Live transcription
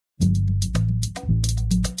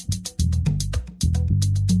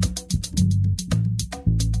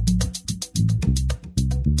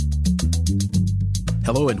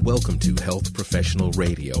Hello and welcome to Health Professional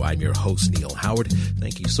Radio. I'm your host, Neil Howard.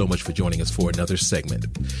 Thank you so much for joining us for another segment.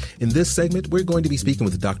 In this segment, we're going to be speaking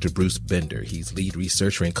with Dr. Bruce Bender. He's lead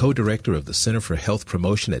researcher and co-director of the Center for Health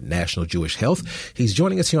Promotion at National Jewish Health. He's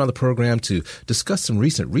joining us here on the program to discuss some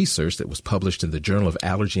recent research that was published in the Journal of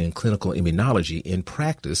Allergy and Clinical Immunology in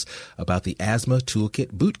Practice about the Asthma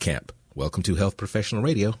Toolkit Bootcamp. Welcome to Health Professional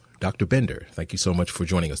Radio. Dr. Bender, thank you so much for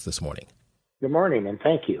joining us this morning. Good morning, and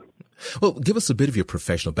thank you. Well, give us a bit of your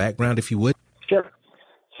professional background, if you would. Sure.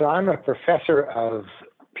 So I'm a professor of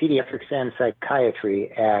pediatrics and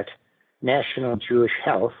psychiatry at National Jewish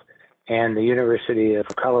Health and the University of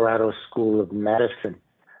Colorado School of Medicine.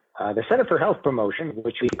 The Center for Health Promotion,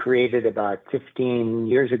 which we created about 15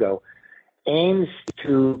 years ago, aims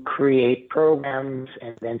to create programs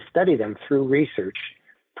and then study them through research,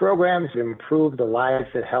 programs that improve the lives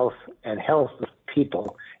of health of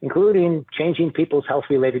people, including changing people's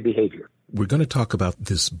health-related behavior. We're going to talk about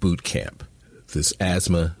this boot camp, this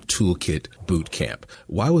Asthma Toolkit Bootcamp.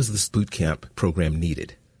 Why was this boot camp program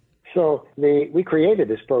needed? So we created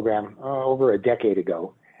this program over a decade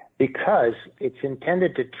ago because it's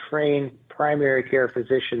intended to train primary care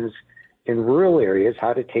physicians in rural areas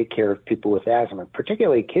how to take care of people with asthma,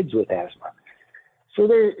 particularly kids with asthma. So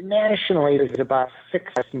nationally, there's about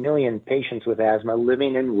 6 million patients with asthma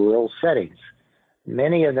living in rural settings.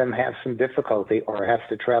 Many of them have some difficulty or have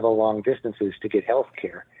to travel long distances to get health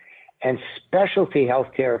care. And specialty health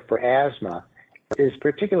care for asthma is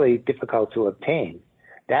particularly difficult to obtain.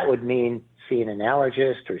 That would mean seeing an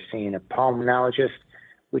allergist or seeing a pulmonologist,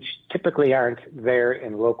 which typically aren't there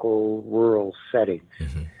in local rural settings.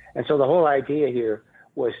 Mm-hmm. And so the whole idea here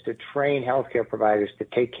was to train healthcare providers to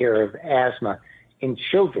take care of asthma in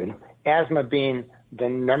children, asthma being the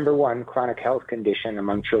number one chronic health condition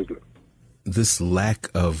among children. This lack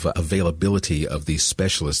of availability of these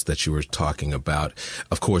specialists that you were talking about,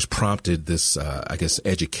 of course, prompted this,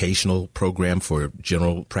 educational program for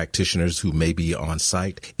general practitioners who may be on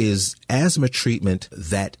site. Is asthma treatment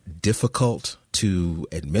that difficult to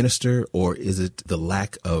administer, or is it the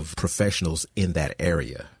lack of professionals in that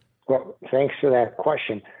area? Well, thanks for that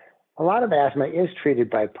question. A lot of asthma is treated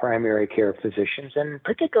by primary care physicians, and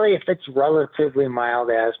particularly if it's relatively mild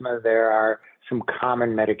asthma, there are some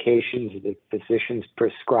common medications that physicians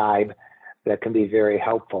prescribe that can be very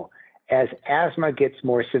helpful. As asthma gets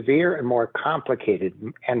more severe and more complicated,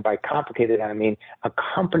 and by complicated I mean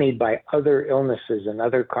accompanied by other illnesses and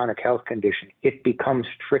other chronic health conditions, it becomes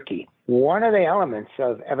tricky. One of the elements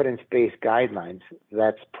of evidence-based guidelines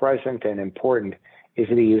that's present and important is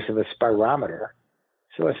the use of a spirometer.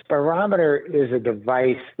 So a spirometer is a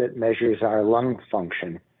device that measures our lung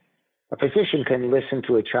function. A physician can listen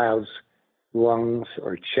to a child's lungs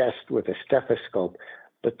or chest with a stethoscope,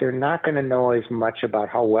 but they're not going to know as much about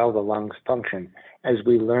how well the lungs function as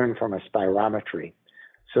we learn from a spirometry.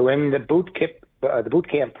 So in the boot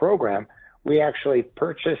camp program, we actually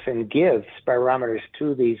purchase and give spirometers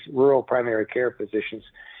to these rural primary care physicians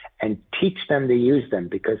and teach them to use them,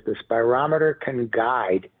 because the spirometer can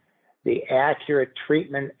guide the accurate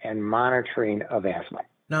treatment and monitoring of asthma.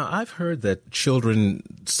 Now, I've heard that children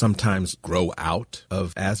sometimes grow out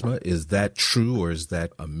of asthma. Is that true, or is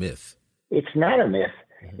that a myth? It's not a myth.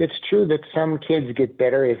 Mm-hmm. It's true that some kids get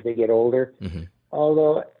better as they get older. Mm-hmm.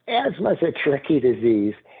 Although asthma is a tricky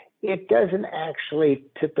disease, it doesn't actually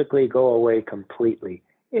typically go away completely.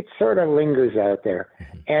 It sort of lingers out there.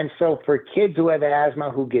 Mm-hmm. And so for kids who have asthma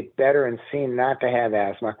who get better and seem not to have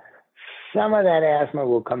asthma, some of that asthma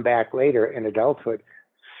will come back later in adulthood,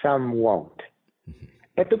 some won't. Mm-hmm.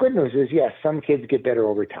 But the good news is, yes, some kids get better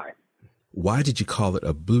over time. Why did you call it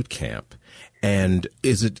a boot camp? And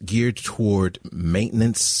is it geared toward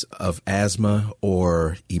maintenance of asthma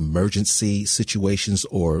or emergency situations,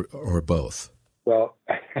 or both? Well,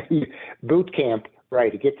 boot camp,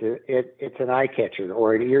 right, it's an eye catcher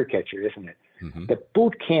or an ear catcher, isn't it? Mm-hmm. The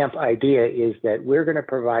boot camp idea is that we're going to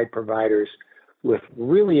provide providers with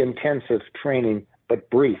really intensive training, but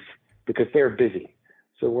brief, because they're busy.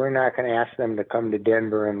 So we're not going to ask them to come to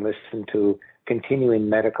Denver and listen to continuing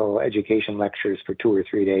medical education lectures for 2 or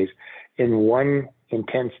 3 days. In one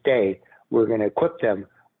intense day, we're going to equip them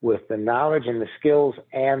with the knowledge and the skills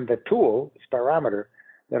and the tool, spirometer,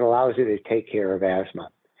 that allows you to take care of asthma.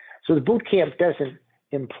 So the boot camp doesn't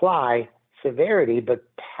imply severity, but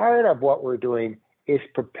part of what we're doing is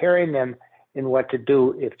preparing them in what to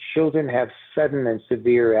do if children have sudden and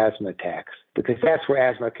severe asthma attacks, because that's where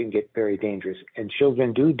asthma can get very dangerous, and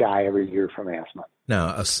children do die every year from asthma. Now,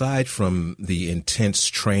 aside from the intense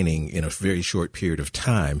training in a very short period of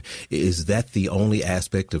time, is that the only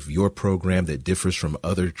aspect of your program that differs from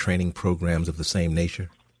other training programs of the same nature?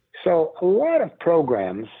 So a lot of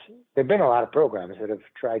programs, there have been a lot of programs that have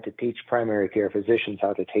tried to teach primary care physicians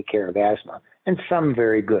how to take care of asthma, and some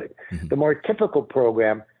very good. Mm-hmm. The more typical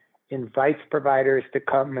program invites providers to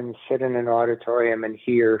come and sit in an auditorium and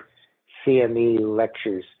hear CME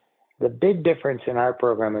lectures. The big difference in our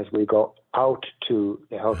program is we go out to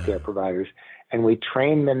the healthcare providers and we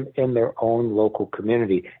train them in their own local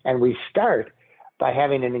community. And we start by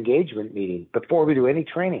having an engagement meeting before we do any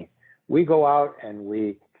training. We go out and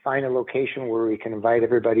we find a location where we can invite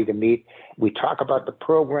everybody to meet. We talk about the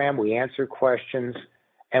program, we answer questions,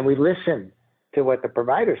 and we listen to what the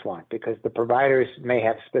providers want, because the providers may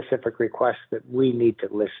have specific requests that we need to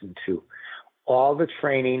listen to. All the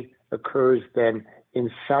training occurs then in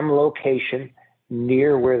some location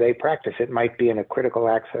near where they practice. It might be in a critical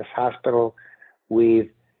access hospital. We've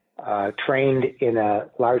trained in a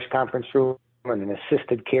large conference room, in an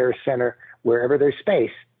assisted care center. Wherever there's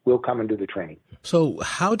space, we'll come and do the training. So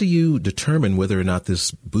how do you determine whether or not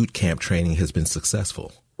this boot camp training has been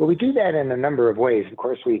successful? Well, we do that in a number of ways. Of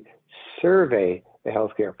course, we survey the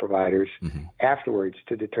healthcare providers afterwards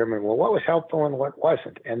to determine, well, what was helpful and what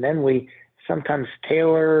wasn't. And then we sometimes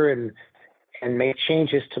tailor and make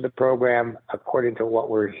changes to the program according to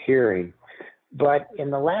what we're hearing. But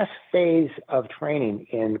in the last phase of training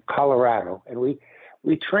in Colorado, and we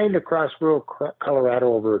trained across rural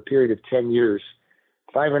Colorado over a period of 10 years,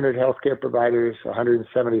 500 healthcare providers,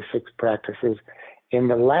 176 practices. In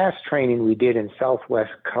the last training we did in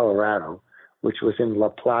southwest Colorado, which was in La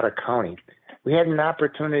Plata County, we had an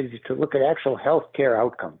opportunity to look at actual healthcare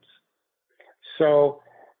outcomes. So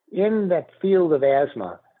in that field of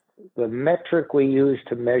asthma, the metric we use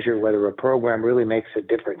to measure whether a program really makes a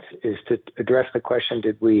difference is to address the question,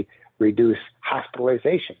 did we reduce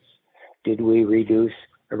hospitalizations? Did we reduce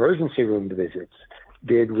emergency room visits?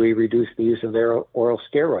 Did we reduce the use of oral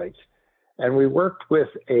steroids? And we worked with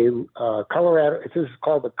a Colorado, this is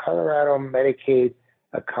called the Colorado Medicaid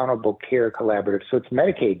Accountable Care Collaborative. So it's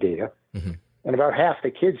Medicaid data. Mm-hmm. And about half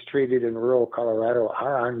the kids treated in rural Colorado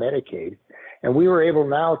are on Medicaid. And we were able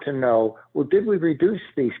now to know, well, did we reduce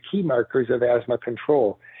these key markers of asthma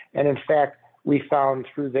control? And in fact, we found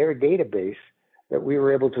through their database that we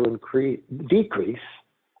were able to decrease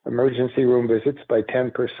emergency room visits by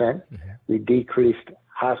 10%. Mm-hmm. We decreased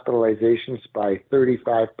hospitalizations by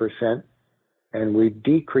 35%. And we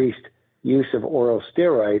decreased use of oral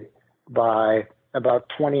steroid by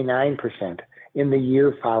about 29% in the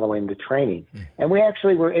year following the training. Mm-hmm. And we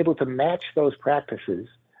actually were able to match those practices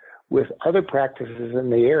with other practices in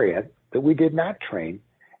the area that we did not train.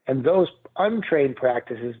 And those untrained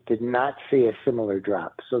practices did not see a similar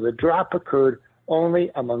drop. So the drop occurred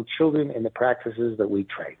only among children in the practices that we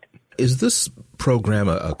trained. Is this program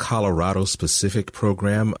a Colorado-specific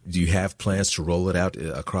program? Do you have plans to roll it out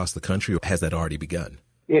across the country, or has that already begun?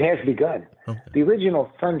 It has begun. Okay. The original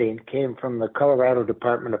funding came from the Colorado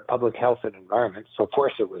Department of Public Health and Environment. So, of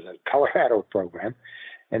course, it was a Colorado program.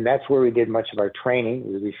 And that's where we did much of our training.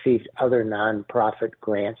 We received other nonprofit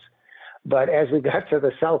grants. But as we got to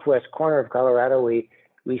the southwest corner of Colorado, we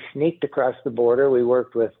sneaked across the border. We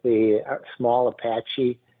worked with the small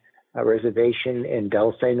Apache reservation in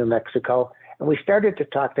Dulce, New Mexico. And we started to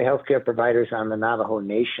talk to healthcare providers on the Navajo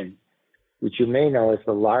Nation, which you may know is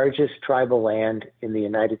the largest tribal land in the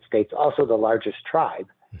United States, also the largest tribe,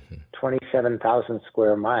 27,000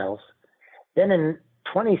 square miles. Then in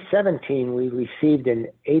 2017, we received an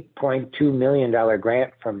 $8.2 million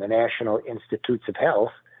grant from the National Institutes of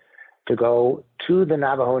Health to go to the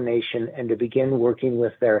Navajo Nation and to begin working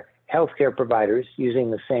with their healthcare providers using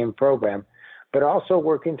the same program, but also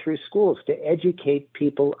working through schools to educate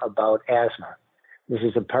people about asthma. This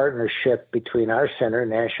is a partnership between our center,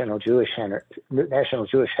 National Jewish Health,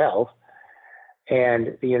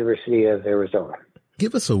 and the University of Arizona.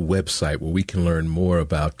 Give us a website where we can learn more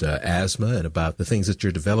about asthma and about the things that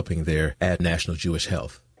you're developing there at National Jewish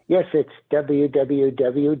Health. Yes, it's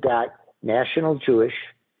www.nationaljewish,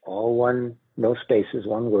 all one, no spaces,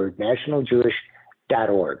 one word,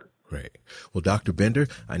 nationaljewish.org. Great. Well, Dr. Bender,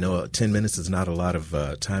 I know 10 minutes is not a lot of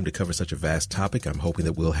time to cover such a vast topic. I'm hoping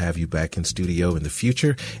that we'll have you back in studio in the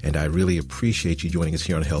future, and I really appreciate you joining us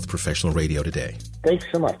here on Health Professional Radio today. Thanks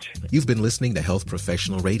so much. You've been listening to Health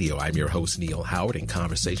Professional Radio. I'm your host, Neil Howard, in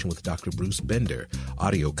conversation with Dr. Bruce Bender.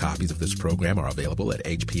 Audio copies of this program are available at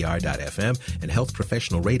hpr.fm and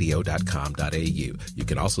healthprofessionalradio.com.au. You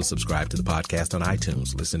can also subscribe to the podcast on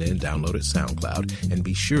iTunes, listen in, download it, SoundCloud, and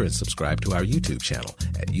be sure and subscribe to our YouTube channel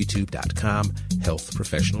at youtube.com/Health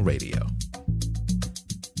Professional Radio.